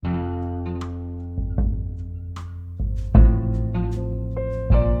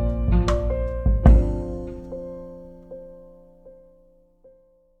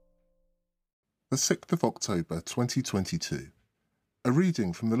The 6th of October 2022. A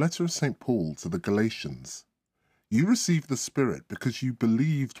reading from the letter of St. Paul to the Galatians. You received the Spirit because you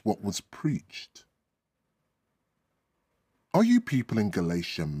believed what was preached. Are you people in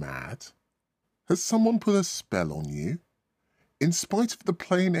Galatia mad? Has someone put a spell on you? In spite of the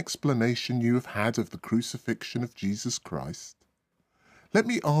plain explanation you have had of the crucifixion of Jesus Christ? Let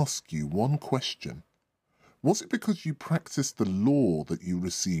me ask you one question. Was it because you practiced the law that you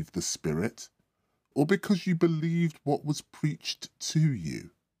received the Spirit, or because you believed what was preached to you?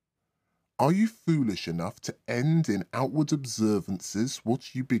 Are you foolish enough to end in outward observances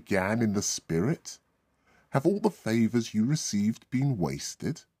what you began in the Spirit? Have all the favours you received been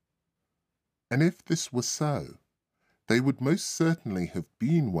wasted? And if this were so, they would most certainly have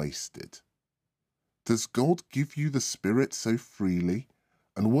been wasted. Does God give you the Spirit so freely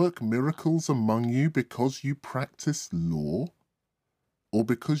and work miracles among you because you practice law, or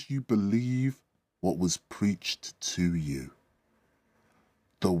because you believe what was preached to you?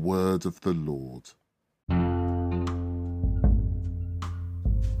 The word of the Lord.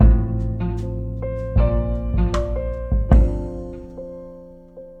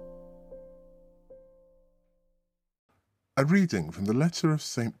 A reading from the letter of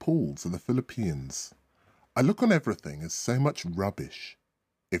St. Paul to the Philippians. I look on everything as so much rubbish,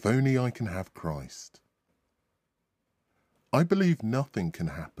 if only I can have Christ. I believe nothing can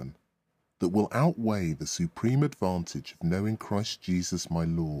happen that will outweigh the supreme advantage of knowing Christ Jesus my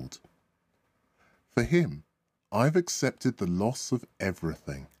Lord. For him, I have accepted the loss of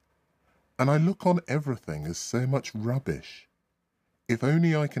everything, and I look on everything as so much rubbish, if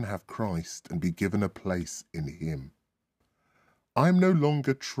only I can have Christ and be given a place in him. I am no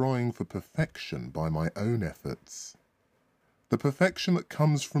longer trying for perfection by my own efforts, the perfection that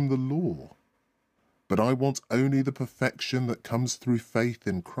comes from the law, but I want only the perfection that comes through faith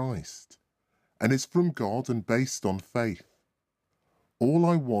in Christ, and is from God and based on faith. All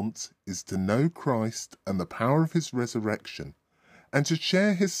I want is to know Christ and the power of his resurrection, and to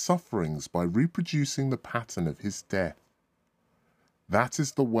share his sufferings by reproducing the pattern of his death. That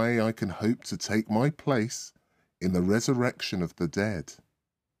is the way I can hope to take my place in the resurrection of the dead.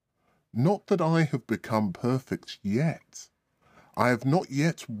 Not that I have become perfect yet. I have not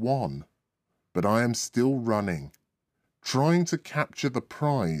yet won, but I am still running, trying to capture the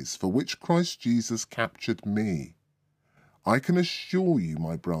prize for which Christ Jesus captured me. I can assure you,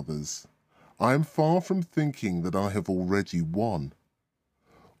 my brothers, I am far from thinking that I have already won.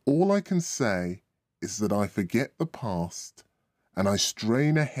 All I can say is that I forget the past and I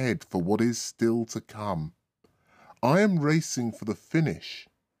strain ahead for what is still to come. I am racing for the finish,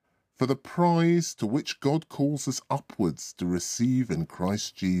 for the prize to which God calls us upwards to receive in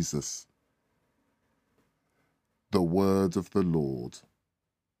Christ Jesus. The word of the Lord.